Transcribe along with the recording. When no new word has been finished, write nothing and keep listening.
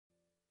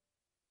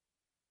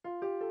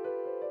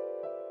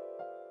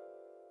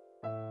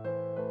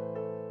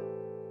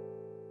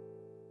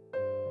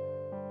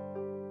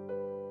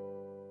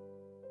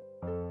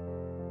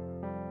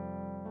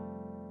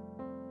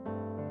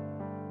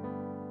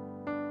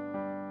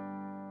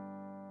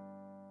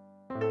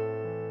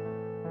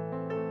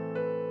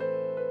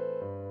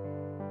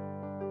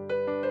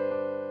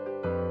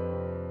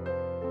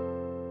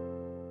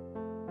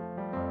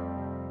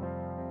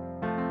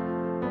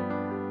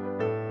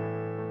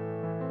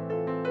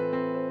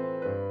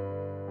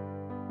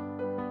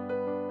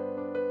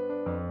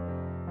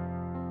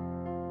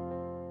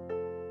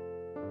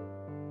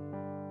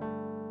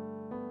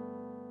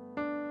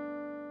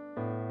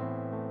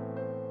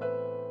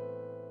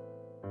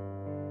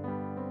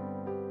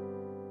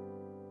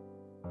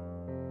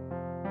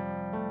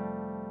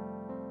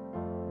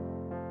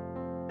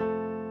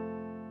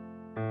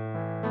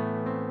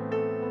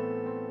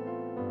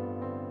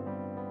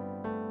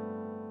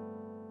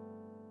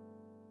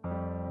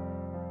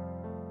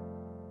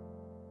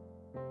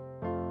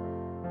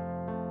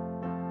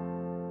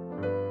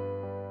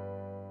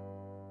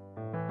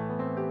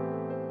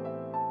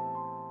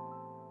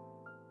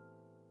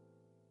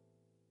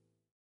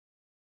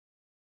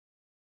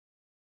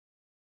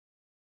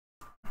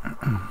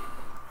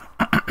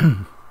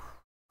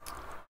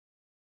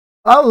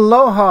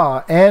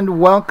Aloha and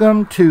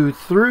welcome to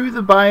Through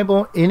the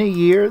Bible in a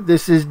Year.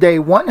 This is day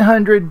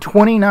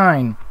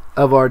 129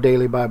 of our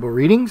daily Bible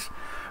readings.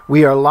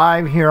 We are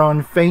live here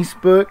on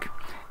Facebook,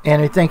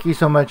 and I thank you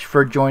so much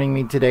for joining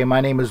me today. My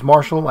name is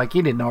Marshall, like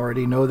you didn't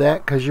already know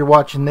that because you're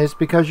watching this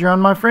because you're on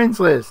my friends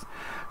list.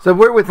 So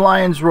we're with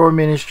Lions Roar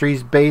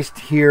Ministries based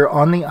here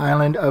on the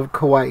island of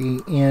Kauai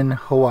in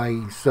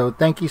Hawaii. So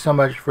thank you so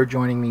much for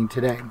joining me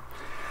today.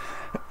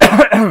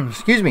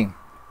 Excuse me.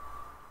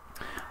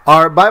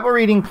 Our Bible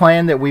reading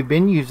plan that we've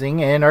been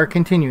using and are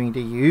continuing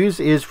to use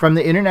is from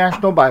the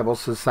International Bible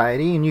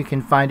Society, and you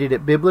can find it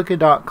at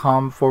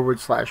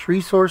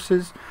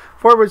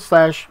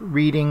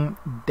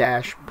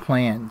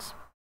biblica.com/resources/reading-plans.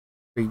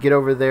 You get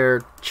over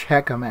there,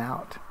 check them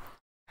out.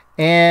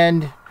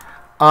 And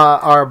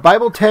our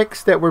Bible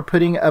text that we're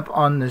putting up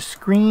on the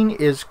screen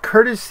is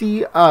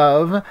courtesy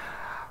of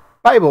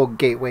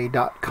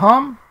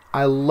BibleGateway.com.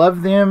 I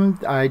love them.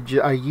 I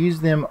use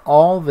them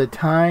all the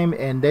time,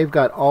 and they've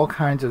got all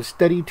kinds of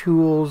study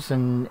tools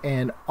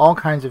and all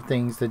kinds of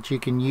things that you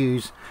can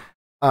use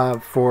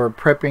for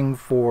prepping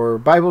for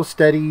Bible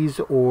studies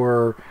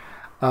or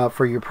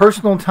for your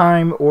personal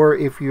time, or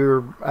if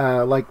you're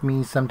like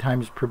me,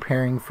 sometimes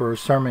preparing for a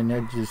sermon.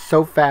 They're just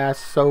so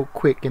fast, so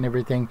quick and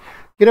everything.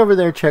 Get over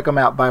there, check them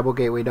out,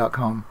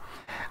 BibleGateway.com.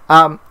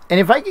 And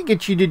if I could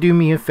get you to do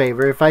me a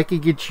favor, if I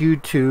could get you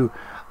to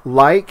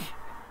like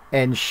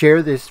and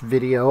share this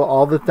video,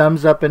 all the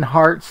thumbs up and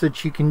hearts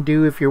that you can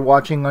do if you're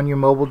watching on your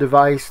mobile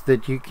device,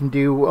 that you can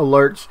do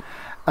alerts,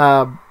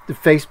 the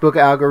Facebook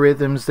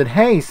algorithms that,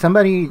 hey,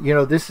 somebody,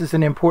 this is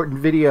an important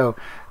video,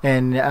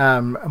 and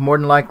more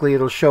than likely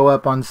it'll show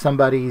up on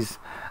somebody's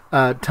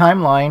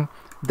timeline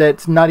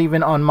that's not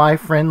even on my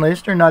friend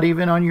list or not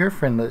even on your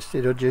friend list.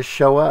 It'll just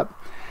show up.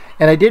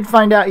 And I did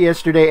find out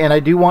yesterday, and I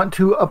do want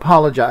to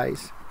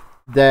apologize,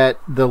 that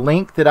the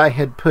link that I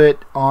had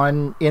put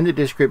on in the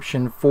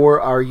description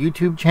for our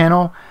YouTube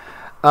channel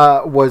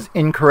was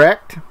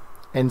incorrect,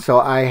 and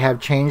so I have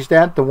changed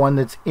that. The one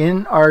that's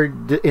in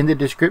the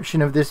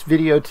description of this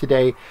video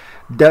today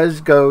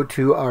does go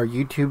to our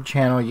YouTube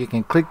channel. You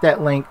can click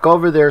that link, go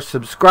over there,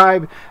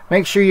 subscribe,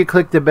 make sure you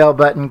click the bell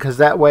button, because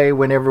that way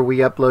whenever we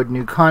upload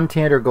new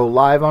content or go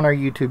live on our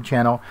YouTube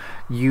channel,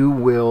 you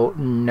will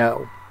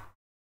know.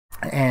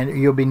 And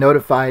you'll be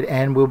notified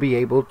and will be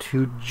able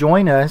to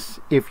join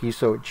us if you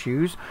so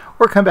choose,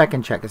 or come back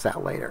and check us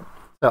out later.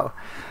 So,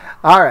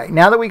 all right,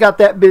 now that we got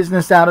that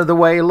business out of the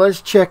way,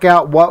 let's check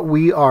out what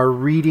we are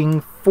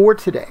reading for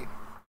today.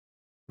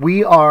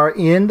 We are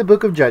in the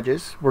book of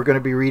Judges. We're going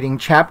to be reading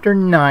chapter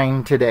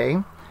 9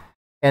 today.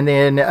 And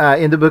then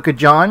in the book of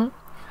John,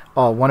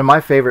 one of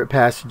my favorite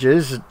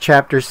passages,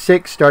 chapter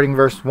 6, starting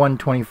verse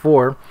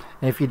 124.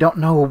 And if you don't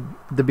know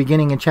the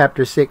beginning in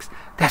chapter 6,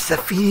 that's the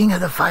feeding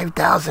of the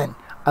 5,000.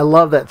 I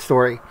love that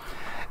story.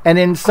 And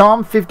in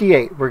Psalm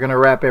 58, we're going to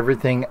wrap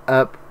everything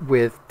up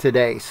with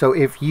today. So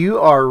if you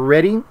are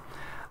ready,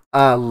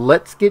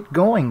 let's get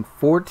going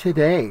for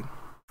today.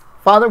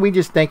 Father, we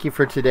just thank you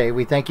for today.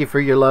 We thank you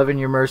for your love and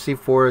your mercy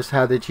for us,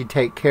 how that you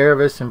take care of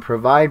us and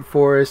provide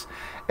for us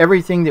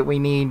everything that we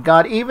need.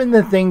 God, even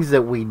the things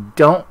that we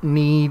don't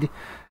need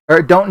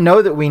or don't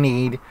know that we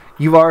need,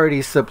 you've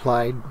already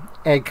supplied.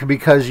 And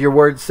because your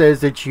word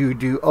says that you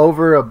do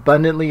over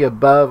abundantly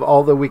above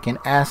all that we can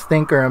ask,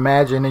 think, or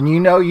imagine. And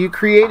you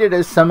created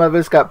us. Some of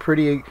us got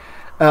pretty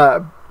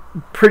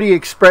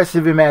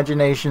expressive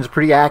imaginations,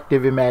 pretty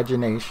active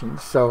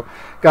imaginations. So,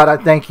 God, I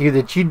thank you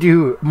that you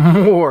do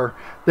more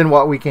than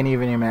what we can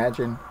even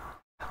imagine.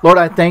 Lord,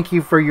 I thank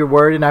you for your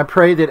word, and I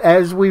pray that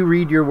as we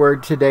read your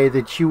word today,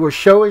 that you will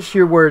show us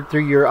your word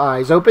through your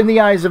eyes. Open the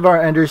eyes of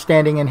our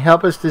understanding and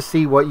help us to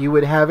see what you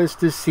would have us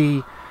to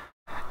see,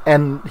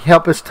 and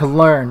help us to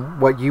learn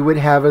what you would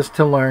have us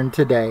to learn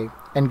today.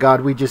 And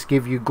God, we just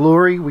give you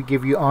glory, we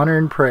give you honor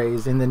and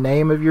praise in the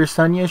name of your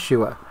Son,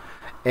 Yeshua.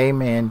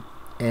 Amen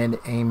and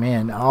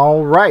amen.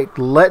 All right,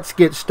 let's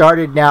get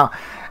started now.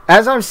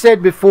 As I've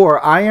said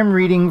before, I am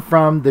reading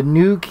from the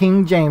New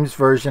King James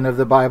Version of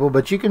the Bible,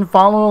 but you can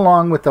follow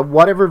along with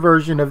whatever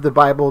version of the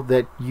Bible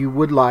that you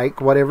would like,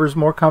 whatever's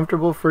more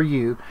comfortable for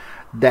you.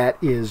 That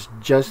is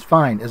just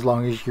fine, as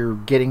long as you're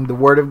getting the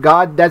Word of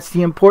God. That's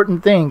the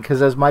important thing,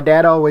 because as my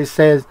dad always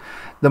says,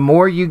 the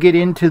more you get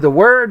into the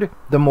Word,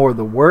 the more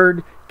the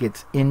Word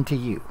gets into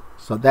you.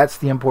 So that's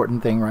the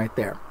important thing right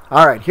there.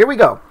 All right, here we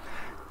go.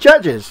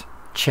 Judges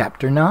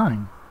chapter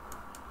 9.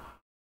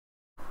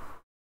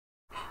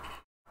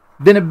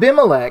 Then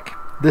Abimelech,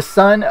 the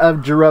son of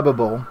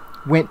Jerubbaal,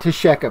 went to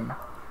Shechem,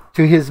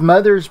 to his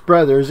mother's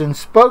brothers, and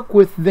spoke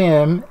with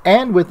them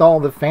and with all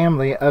the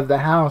family of the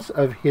house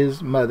of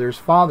his mother's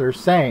father,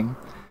 saying,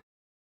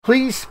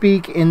 Please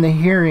speak in the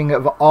hearing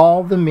of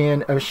all the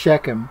men of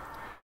Shechem.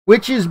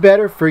 Which is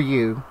better for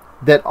you,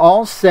 that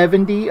all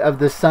 70 of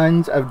the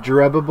sons of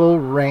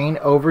Jerubbaal reign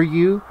over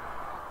you,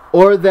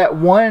 or that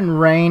one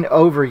reign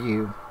over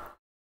you?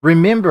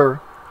 Remember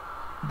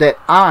that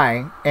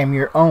I am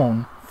your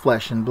own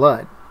flesh and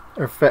blood,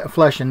 or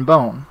flesh and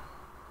bone.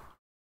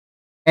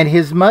 And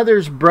his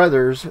mother's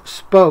brothers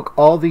spoke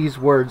all these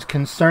words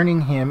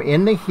concerning him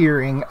in the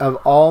hearing of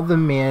all the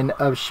men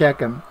of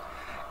Shechem.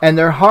 And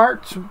their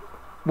hearts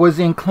was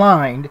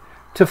inclined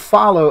to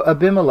follow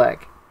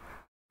Abimelech,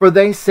 for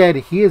they said,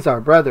 He is our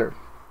brother.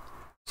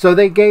 So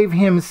they gave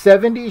him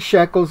 70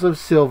 shekels of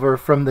silver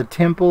from the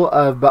temple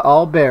of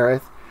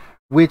Baal-berith,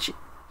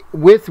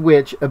 with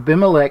which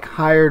Abimelech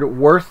hired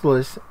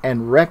worthless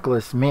and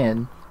reckless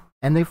men,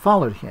 and they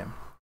followed him.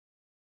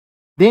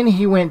 Then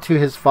he went to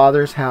his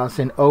father's house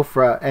in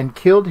Ophrah and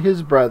killed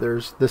his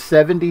brothers, the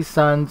 70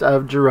 sons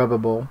of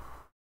Jerubbaal,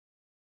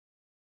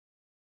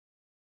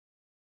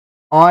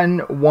 on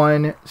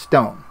one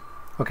stone.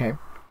 Okay.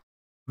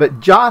 But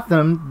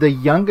Jotham, the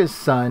youngest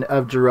son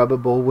of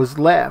Jerubbaal, was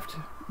left,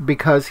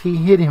 because he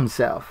hid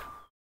himself.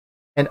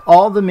 And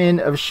all the men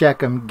of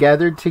Shechem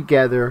gathered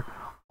together,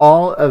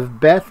 all of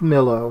Beth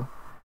Millo,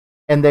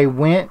 and they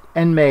went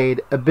and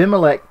made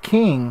Abimelech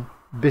king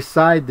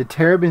beside the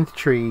terebinth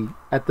tree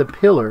at the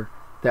pillar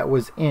that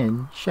was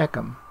in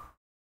Shechem.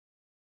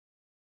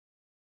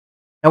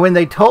 And when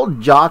they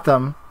told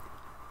Jotham,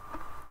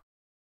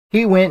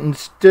 he went and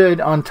stood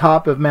on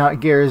top of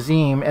Mount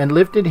Gerizim and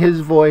lifted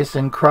his voice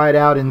and cried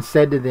out and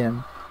said to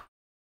them,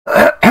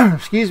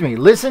 excuse me,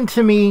 Listen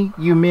to me,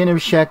 you men of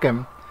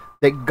Shechem,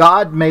 that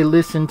God may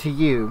listen to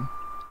you.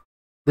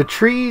 The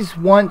trees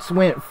once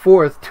went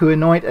forth to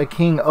anoint a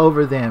king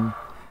over them,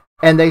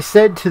 and they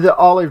said to the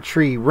olive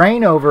tree,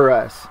 Reign over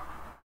us.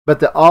 But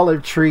the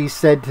olive tree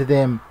said to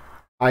them,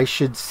 I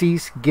should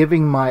cease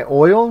giving my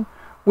oil,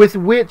 with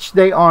which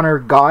they honor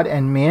God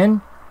and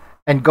men,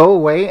 and go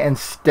away and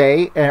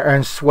stay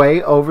and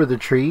sway over the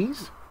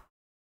trees?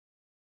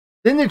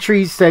 Then the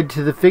trees said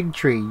to the fig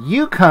tree,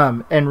 You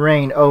come and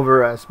reign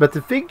over us. But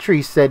the fig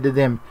tree said to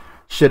them,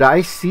 Should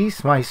I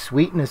cease my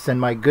sweetness and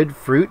my good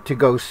fruit to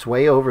go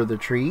sway over the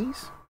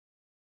trees?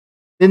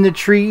 Then the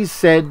trees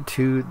said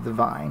to the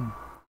vine,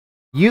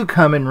 You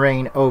come and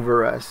reign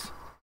over us.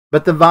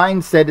 But the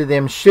vine said to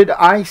them, Should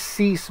I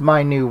cease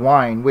my new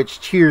wine,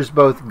 which cheers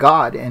both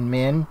God and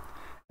men,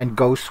 and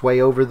go sway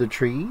over the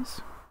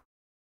trees?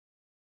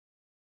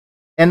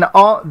 And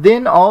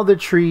then all the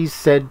trees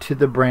said to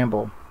the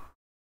bramble,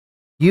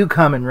 You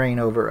come and reign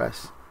over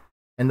us.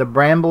 And the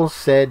bramble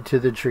said to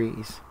the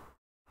trees,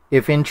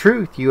 If in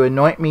truth you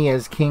anoint me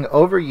as king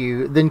over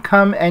you, then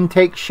come and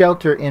take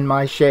shelter in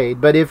my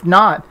shade. But if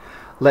not,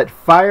 let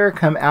fire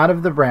come out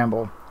of the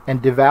bramble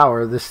and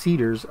devour the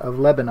cedars of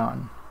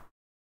Lebanon.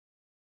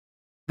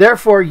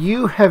 Therefore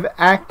you have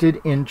acted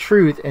in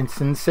truth and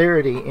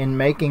sincerity in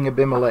making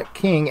Abimelech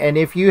king, and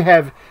if you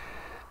have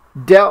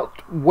dealt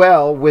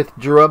well with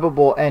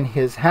Jerubbaal and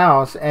his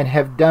house, and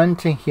have done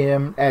to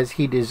him as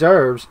he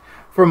deserves,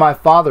 for my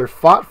father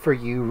fought for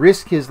you,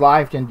 risked his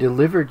life, and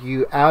delivered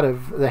you out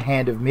of the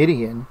hand of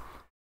Midian.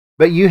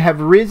 But you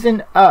have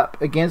risen up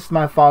against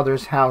my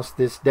father's house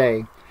this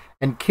day,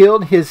 and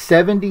killed his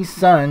 70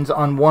 sons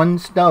on one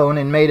stone,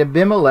 and made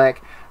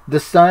Abimelech, the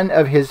son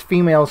of his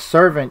female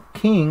servant,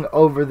 king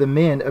over the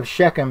men of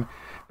Shechem,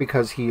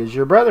 because he is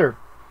your brother.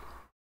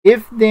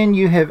 If then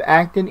you have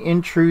acted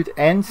in truth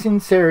and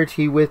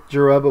sincerity with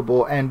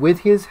Jerubbaal and with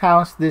his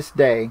house this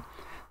day,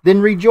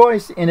 then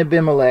rejoice in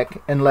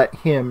Abimelech, and let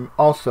him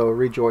also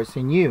rejoice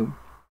in you.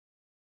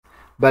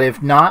 But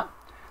if not,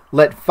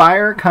 let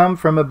fire come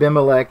from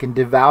Abimelech and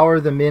devour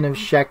the men of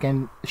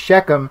Shechem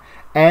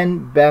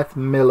and Beth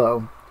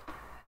Millo.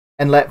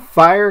 And let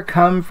fire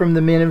come from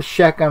the men of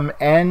Shechem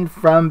and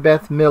from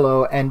Beth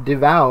Millo and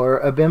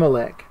devour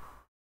Abimelech.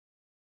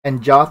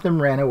 And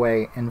Jotham ran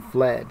away and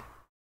fled.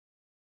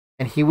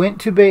 And he went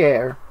to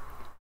Beer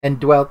and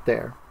dwelt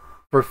there,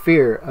 for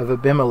fear of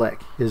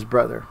Abimelech his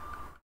brother.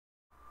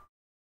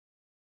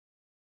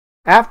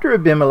 After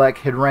Abimelech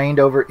had reigned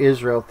over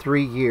Israel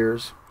 3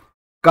 years,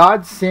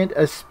 God sent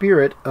a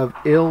spirit of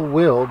ill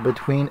will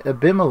between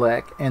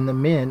Abimelech and the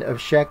men of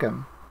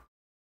Shechem.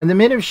 And the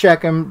men of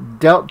Shechem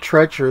dealt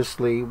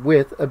treacherously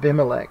with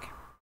Abimelech,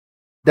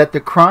 that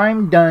the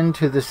crime done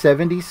to the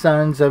 70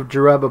 sons of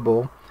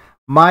Jerubbaal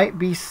might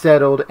be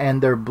settled,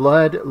 and their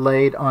blood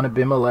laid on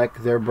Abimelech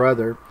their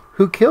brother,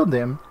 who killed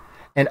them,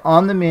 and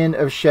on the men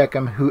of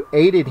Shechem who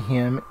aided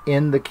him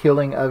in the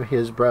killing of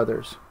his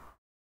brothers.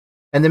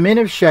 And the men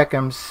of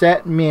Shechem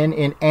set men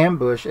in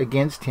ambush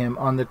against him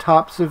on the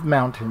tops of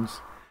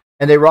mountains,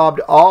 and they robbed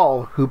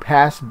all who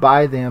passed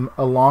by them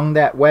along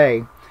that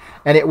way.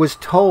 And it was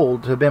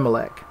told to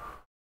Abimelech.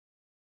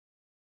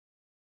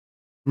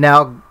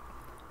 Now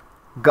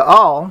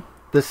Gaal,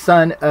 the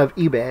son of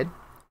Ebed,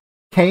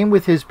 came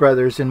with his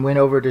brothers and went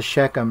over to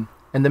Shechem,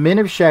 and the men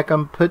of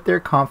Shechem put their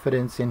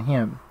confidence in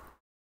him.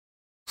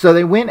 So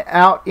they went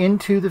out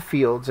into the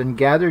fields and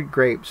gathered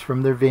grapes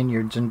from their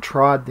vineyards and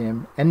trod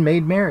them and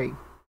made merry.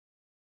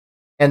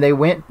 And they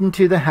went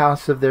into the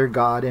house of their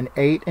God and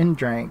ate and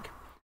drank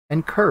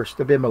and cursed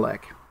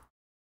Abimelech.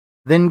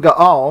 Then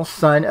Gaal,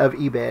 son of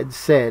Ebed,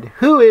 said,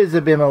 Who is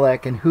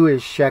Abimelech and who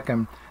is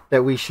Shechem,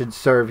 that we should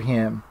serve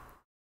him?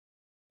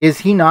 Is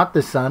he not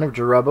the son of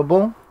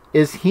Jerubbaal?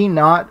 Is he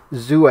not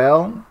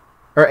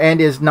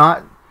and is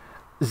not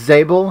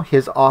Zabel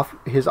his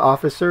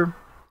officer?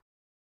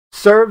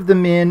 serve the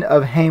men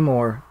of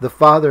Hamor, the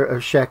father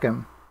of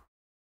Shechem.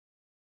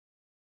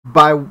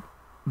 But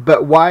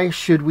why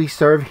should we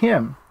serve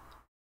him?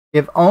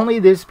 If only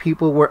this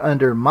people were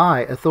under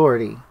my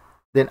authority,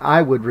 then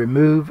I would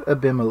remove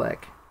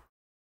Abimelech.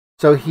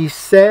 So he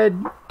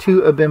said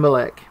to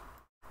Abimelech,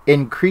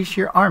 increase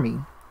your army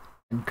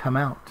and come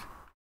out.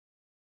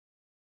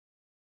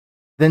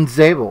 Then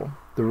Zabel,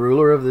 the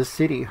ruler of the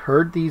city,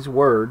 heard these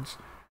words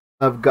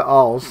of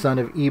Gaal, son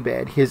of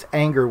Ebed. His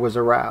anger was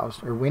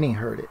aroused, or when he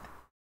heard it.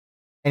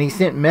 And he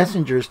sent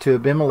messengers to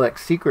Abimelech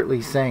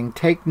secretly, saying,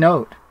 take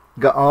note,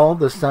 Gaal,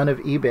 the son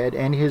of Ebed,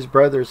 and his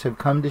brothers have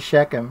come to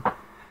Shechem,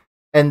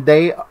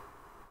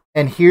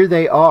 and here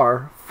they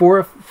are,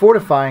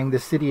 fortifying the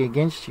city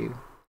against you.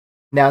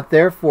 Now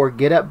therefore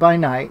get up by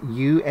night,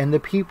 you and the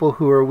people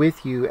who are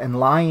with you, and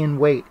lie in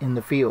wait in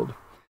the field.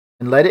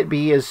 And let it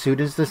be as soon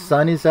as the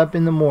sun is up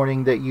in the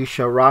morning, that you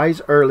shall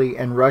rise early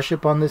and rush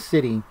upon the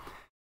city.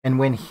 And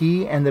when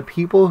he and the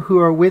people who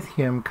are with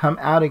him come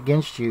out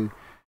against you,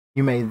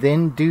 you may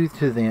then do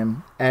to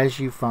them as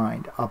you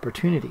find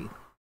opportunity.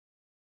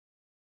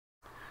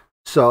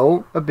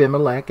 So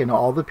Abimelech and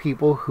all the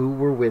people who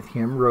were with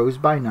him rose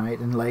by night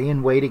and lay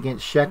in wait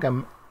against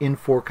Shechem in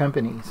 4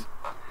 companies.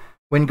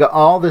 When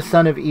Gaal the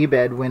son of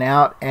Ebed went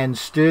out and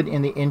stood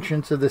in the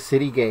entrance of the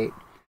city gate,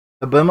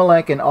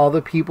 Abimelech and all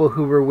the people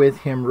who were with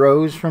him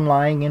rose from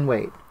lying in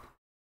wait.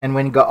 And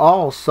when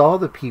Gaal saw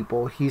the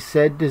people, he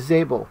said to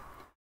Zabel,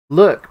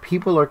 look,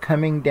 people are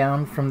coming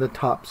down from the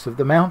tops of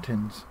the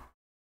mountains.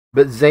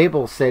 But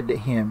Zabel said to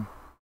him,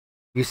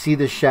 you see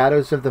the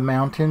shadows of the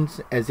mountains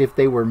as if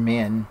they were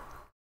men.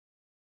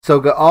 So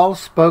Gaal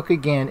spoke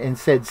again and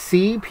said,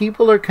 see,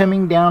 people are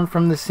coming down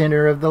from the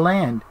center of the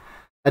land.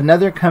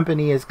 Another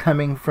company is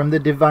coming from the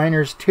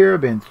diviner's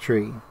terebinth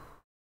tree.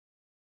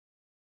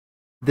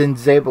 Then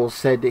Zabel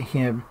said to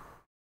him,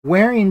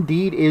 where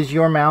indeed is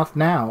your mouth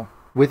now,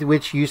 with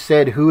which you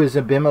said, who is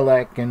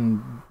Abimelech,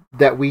 and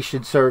that we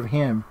should serve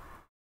him?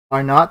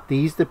 Are not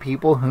these the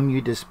people whom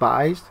you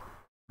despised?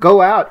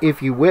 Go out,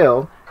 if you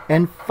will,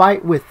 and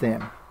fight with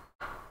them.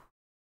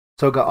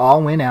 So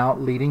Gaal went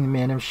out, leading the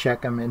men of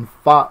Shechem, and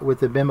fought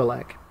with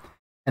Abimelech.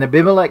 And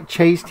Abimelech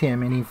chased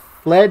him, and he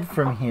fled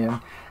from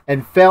him,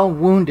 and fell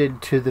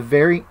wounded to the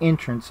very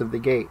entrance of the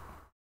gate.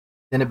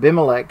 Then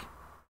Abimelech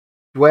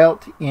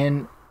dwelt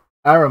in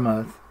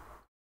Aramah,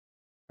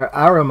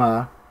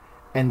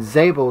 and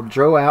Zabel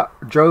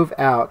drove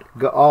out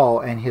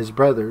Gaal and his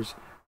brothers,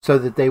 so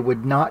that they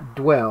would not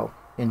dwell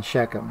in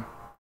Shechem.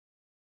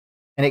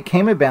 And it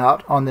came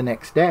about on the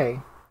next day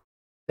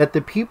that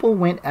the people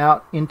went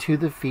out into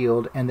the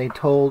field, and they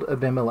told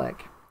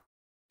Abimelech.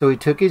 So he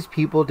took his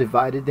people,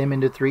 divided them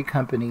into 3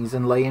 companies,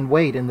 and lay in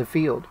wait in the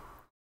field.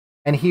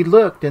 And he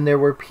looked, and there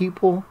were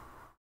the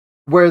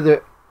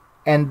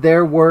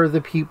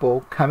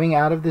people coming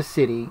out of the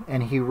city,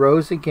 and he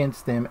rose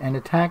against them and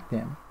attacked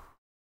them.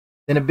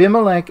 Then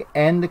Abimelech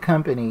and the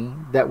company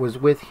that was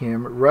with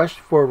him rushed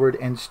forward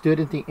and stood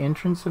at the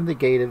entrance of the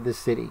gate of the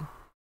city.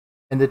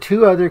 And the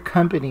 2 other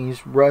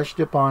companies rushed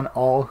upon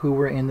all who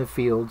were in the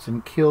fields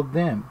and killed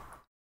them.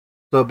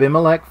 So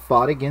Abimelech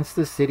fought against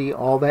the city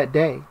all that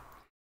day.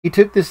 He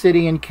took the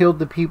city and killed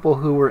the people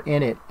who were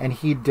in it, and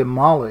he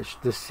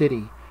demolished the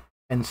city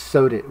and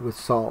sowed it with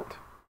salt.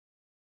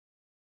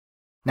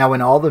 Now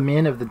when all the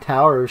men of the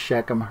tower of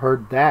Shechem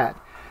heard that,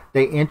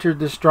 they entered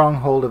the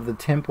stronghold of the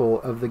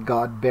temple of the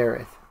god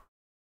Berith.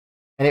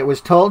 And it was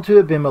told to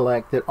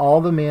Abimelech that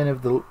all the men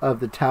of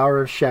the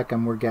tower of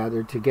Shechem were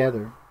gathered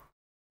together.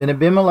 Then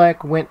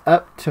Abimelech went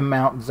up to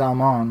Mount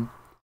Zalmon,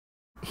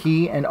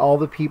 he and all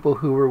the people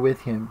who were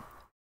with him.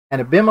 And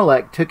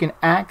Abimelech took an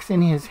axe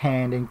in his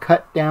hand and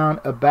cut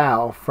down a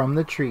bough from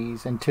the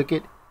trees, and took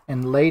it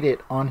and laid it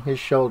on his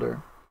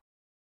shoulder.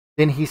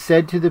 Then he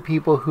said to the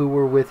people who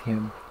were with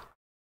him,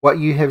 what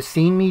you have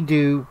seen me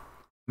do,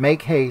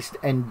 make haste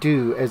and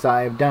do as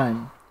I have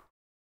done.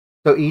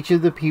 So each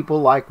of the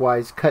people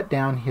likewise cut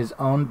down his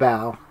own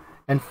bough,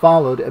 and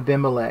followed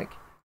Abimelech,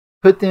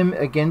 put them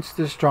against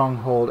the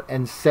stronghold,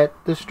 and set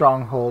the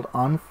stronghold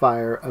on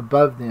fire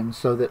above them,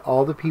 so that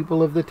all the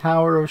people of the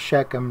tower of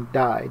Shechem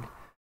died,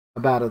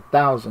 about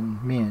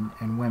 1,000 men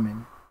and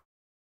women.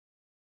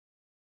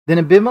 Then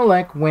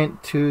Abimelech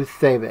went to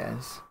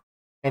Thebez,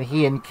 and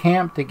he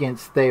encamped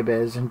against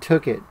Thebez and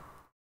took it.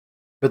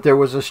 But there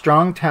was a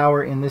strong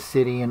tower in the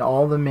city, and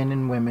all the men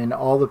and women,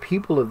 all the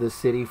people of the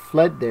city,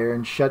 fled there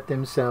and shut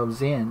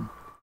themselves in.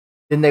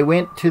 Then they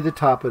went to the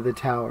top of the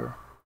tower.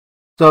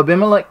 So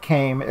Abimelech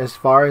came as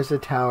far as the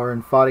tower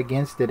and fought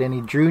against it, and he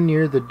drew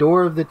near the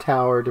door of the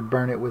tower to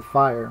burn it with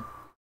fire.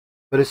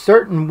 But a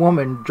certain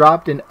woman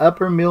dropped an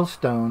upper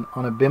millstone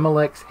on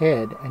Abimelech's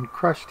head and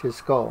crushed his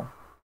skull.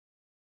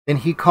 Then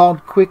he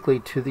called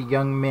quickly to the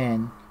young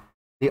men,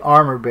 the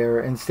armor-bearer,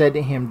 and said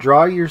to him,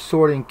 draw your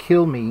sword and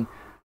kill me,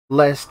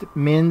 lest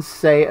men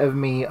say of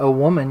me, a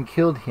woman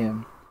killed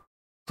him.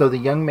 So the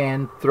young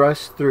man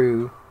thrust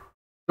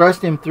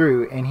him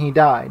through, and he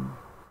died.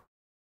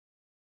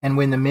 And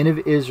when the men of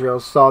Israel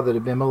saw that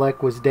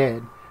Abimelech was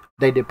dead,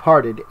 they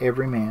departed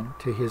every man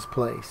to his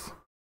place.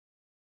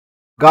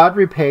 God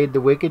repaid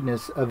the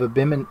wickedness of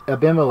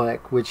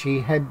Abimelech, which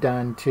he had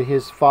done to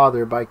his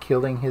father by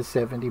killing his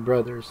 70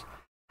 brothers.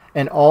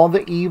 And all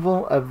the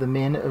evil of the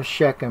men of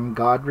Shechem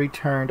God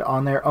returned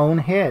on their own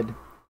head,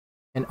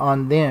 and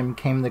on them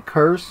came the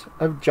curse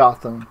of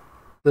Jotham,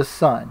 the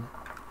son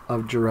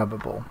of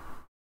Jerubbaal.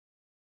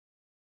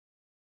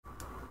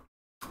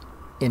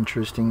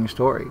 Interesting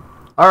story.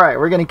 All right,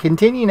 we're going to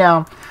continue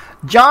now.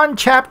 John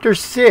chapter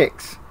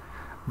 6,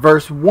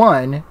 verse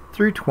 1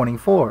 through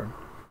 24.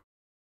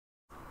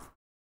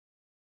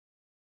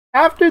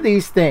 After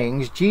these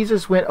things,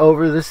 Jesus went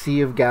over the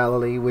Sea of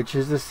Galilee, which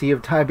is the Sea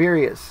of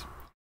Tiberias.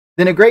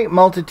 Then a great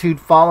multitude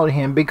followed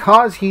him,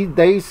 because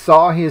they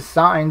saw his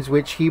signs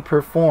which he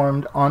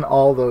performed on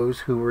all those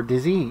who were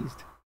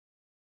diseased.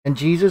 And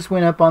Jesus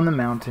went up on the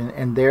mountain,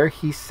 and there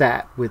he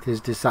sat with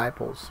his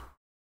disciples.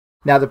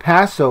 Now the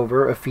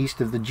Passover, a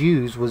feast of the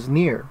Jews, was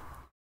near.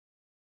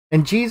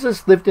 And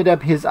Jesus lifted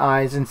up his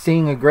eyes, and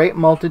seeing a great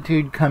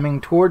multitude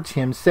coming towards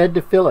him, said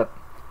to Philip,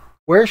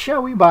 Where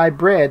shall we buy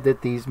bread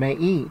that these may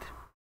eat?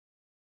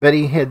 But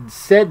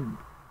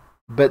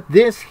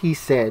this he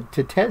said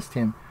to test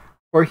him,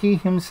 for he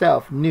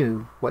himself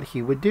knew what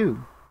he would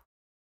do.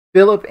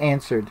 Philip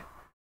answered,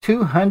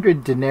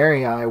 200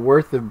 denarii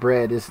worth of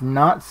bread is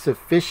not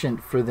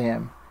sufficient for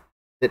them,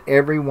 that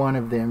every one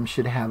of them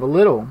should have a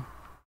little.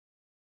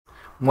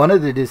 One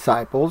of the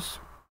disciples,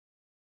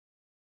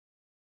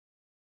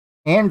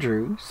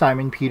 Andrew,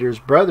 Simon Peter's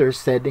brother,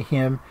 said to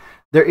him,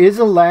 There is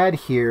a lad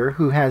here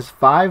who has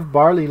 5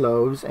 barley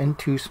loaves and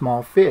 2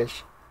 small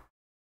fish.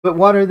 But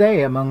what are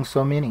they among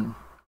so many?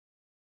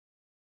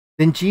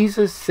 Then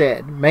Jesus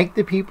said, Make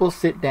the people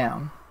sit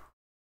down.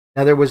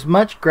 Now there was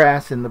much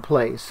grass in the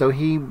place, so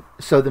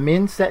the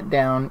men sat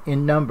down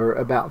in number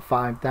about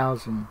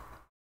 5,000.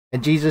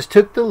 And Jesus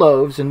took the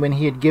loaves, and when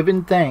he had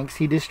given thanks,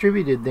 he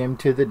distributed them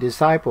to the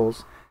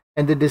disciples,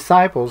 and the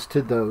disciples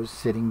to those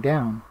sitting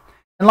down.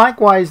 And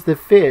likewise the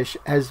fish,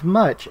 as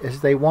much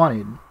as they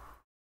wanted.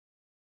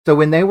 So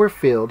when they were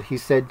filled, he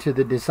said to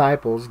the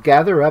disciples,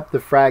 Gather up the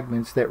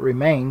fragments that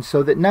remain,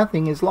 so that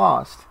nothing is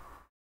lost.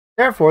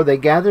 Therefore they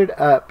gathered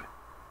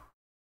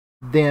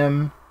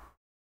them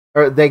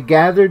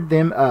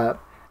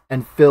up,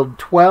 and filled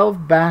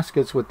 12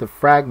 baskets with the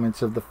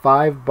fragments of the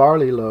 5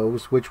 barley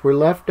loaves which were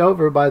left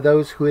over by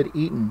those who had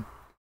eaten.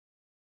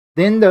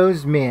 Then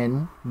those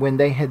men, when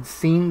they had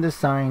seen the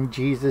sign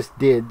Jesus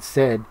did,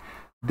 said,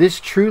 This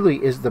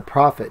truly is the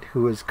prophet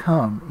who has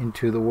come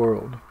into the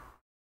world.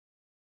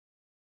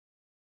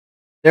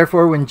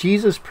 Therefore, when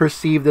Jesus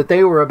perceived that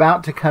they were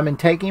about to come and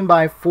take him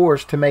by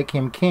force to make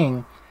him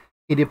king,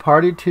 he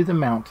departed to the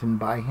mountain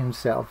by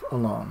himself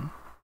alone.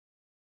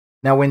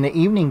 Now when the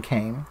evening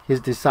came,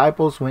 his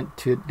disciples went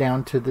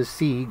down to the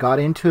sea, got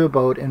into a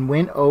boat, and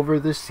went over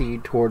the sea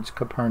towards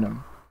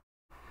Capernaum.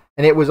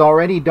 And it was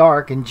already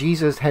dark, and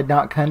Jesus had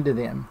not come to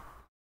them.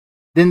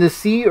 Then the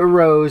sea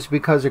arose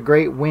because a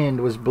great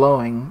wind was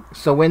blowing.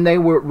 So when they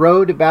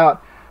rowed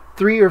about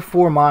 3 or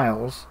 4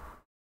 miles,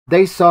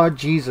 they saw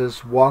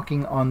Jesus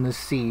walking on the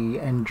sea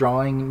and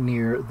drawing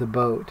near the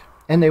boat,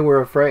 and they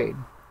were afraid.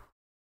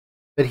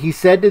 But he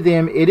said to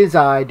them, It is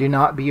I, do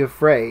not be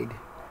afraid.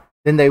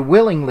 Then they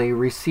willingly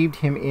received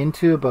him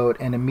into a boat,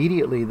 and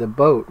immediately the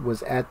boat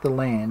was at the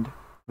land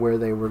where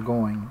they were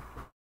going.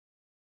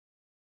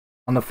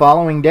 On the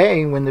following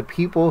day, when the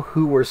people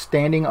who were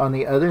standing on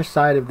the other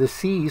side of the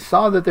sea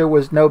saw that there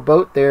was no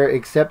boat there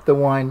except the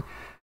one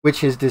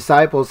which his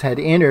disciples had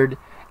entered,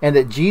 and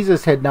that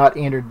Jesus had not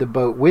entered the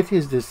boat with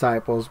his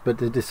disciples, but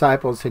the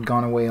disciples had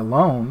gone away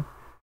alone.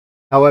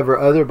 However,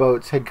 other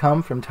boats had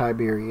come from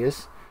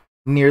Tiberias,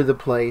 near the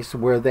place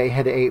where they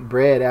had ate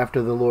bread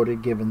after the Lord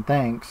had given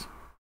thanks.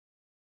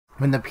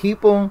 When the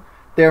people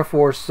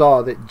therefore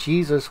saw that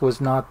Jesus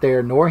was not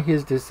there, nor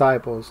his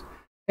disciples,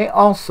 they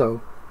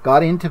also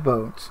got into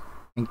boats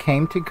and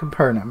came to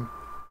Capernaum,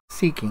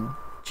 seeking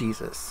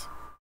Jesus.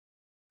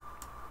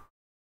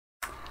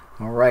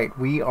 All right,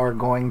 we are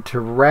going to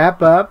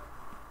wrap up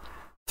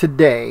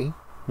today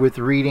with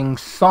reading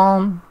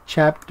Psalm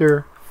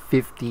chapter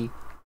 58.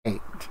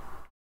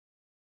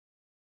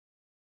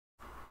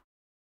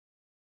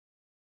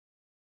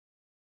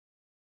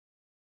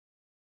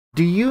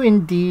 Do you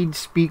indeed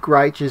speak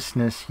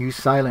righteousness, you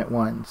silent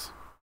ones?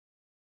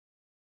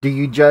 Do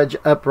you judge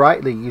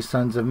uprightly, you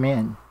sons of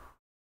men?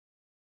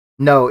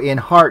 No, in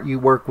heart you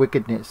work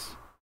wickedness.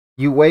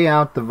 You weigh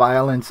out the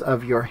violence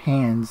of your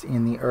hands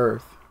in the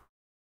earth.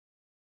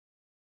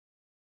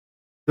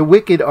 The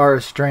wicked are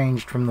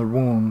estranged from the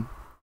womb.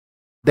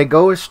 They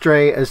go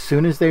astray as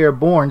soon as they are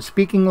born,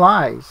 speaking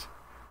lies.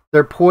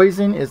 Their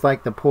poison is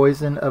like the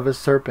poison of a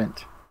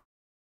serpent.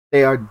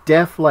 They are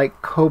deaf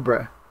like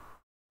cobra,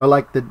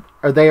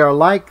 or they are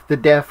like the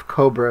deaf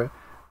cobra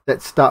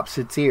that stops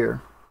its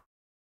ear,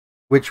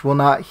 which will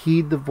not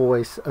heed the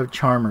voice of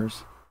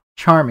charmers,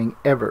 charming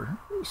ever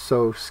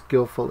so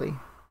skillfully.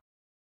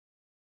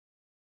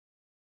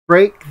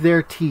 Break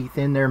their teeth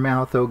in their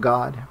mouth, O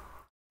God.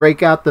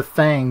 Break out the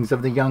fangs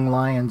of the young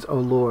lions, O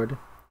Lord.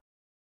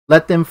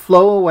 Let them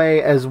flow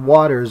away as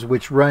waters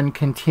which run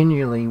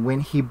continually when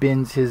he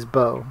bends his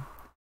bow.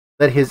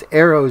 Let his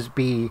arrows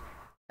be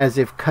as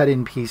if cut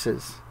in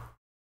pieces.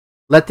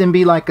 Let them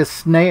be like a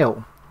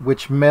snail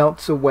which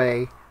melts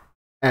away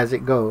as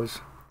it goes,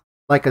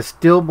 like a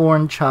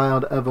stillborn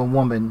child of a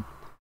woman,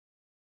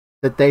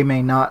 that they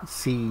may not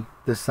see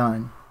the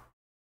sun.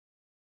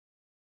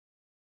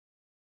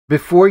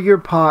 Before your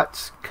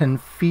pots can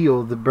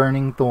feel the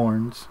burning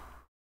thorns,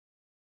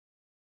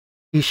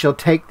 he shall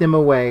take them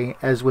away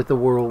as with a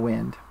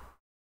whirlwind,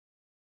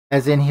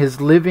 as in his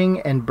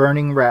living and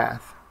burning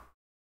wrath.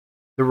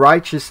 The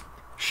righteous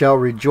shall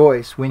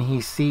rejoice when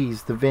he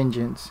sees the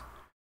vengeance.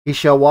 He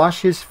shall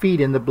wash his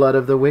feet in the blood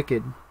of the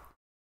wicked,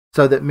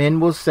 so that men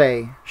will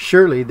say,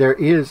 surely there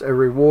is a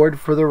reward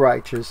for the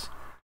righteous.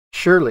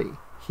 Surely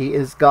he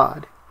is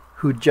God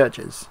who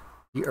judges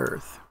the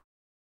earth.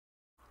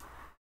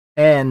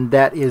 And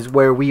that is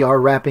where we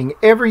are wrapping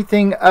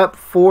everything up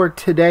for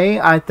today.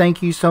 I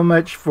thank you so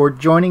much for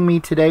joining me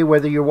today,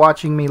 whether you're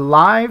watching me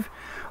live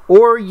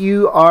or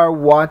you are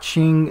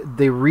watching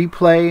the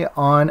replay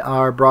on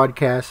our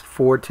broadcast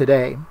for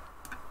today.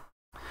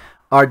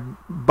 Our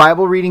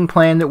Bible reading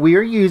plan that we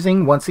are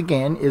using, once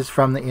again, is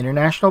from the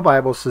International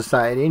Bible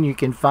Society, and you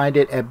can find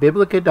it at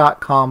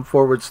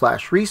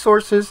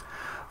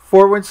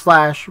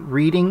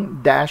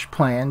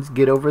biblica.com/resources/reading-plans.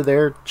 Get over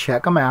there,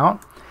 check them out.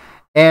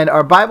 And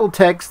our Bible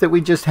text that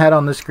we just had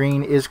on the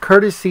screen is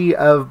courtesy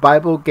of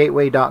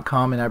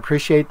BibleGateway.com, and I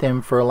appreciate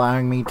them for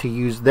allowing me to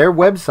use their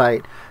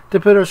website to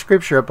put our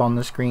scripture up on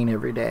the screen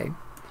every day.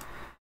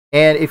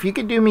 And if you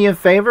could do me a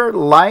favor,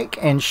 like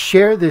and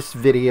share this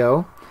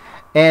video,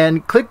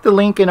 and click the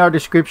link in our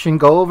description.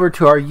 Go over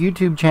to our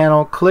YouTube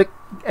channel, click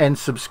and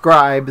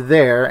subscribe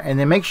there, and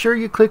then make sure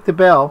you click the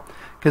bell,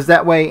 because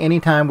that way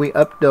anytime we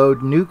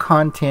upload new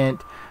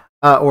content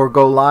or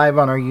go live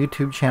on our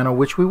YouTube channel,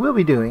 which we will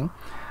be doing,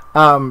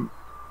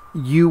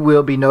 you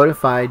will be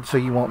notified so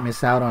you won't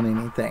miss out on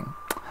anything.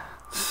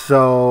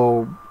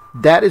 So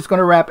that is going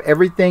to wrap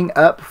everything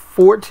up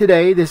for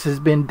today. This has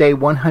been day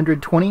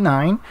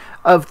 129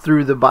 of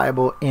Through the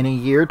Bible in a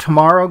Year.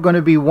 Tomorrow going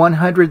to be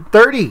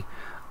 130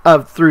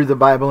 of Through the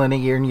Bible in a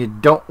Year, and you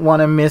don't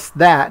want to miss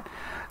that.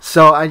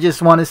 So I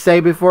just want to say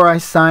before I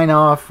sign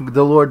off,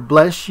 the Lord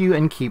bless you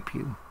and keep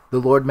you. The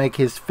Lord make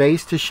his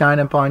face to shine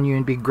upon you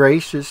and be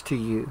gracious to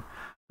you.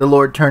 The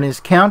Lord turn his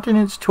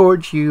countenance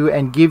towards you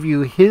and give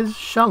you his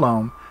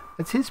shalom,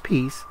 that's his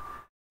peace,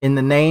 in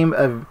the name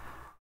of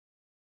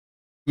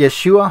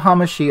Yeshua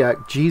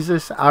HaMashiach,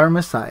 Jesus our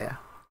Messiah.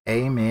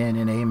 Amen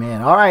and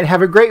amen. All right,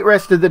 have a great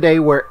rest of the day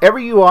wherever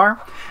you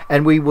are,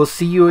 and we will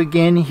see you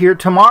again here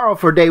tomorrow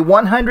for day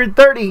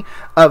 130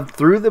 of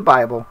Through the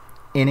Bible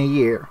in a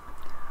Year.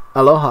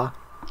 Aloha.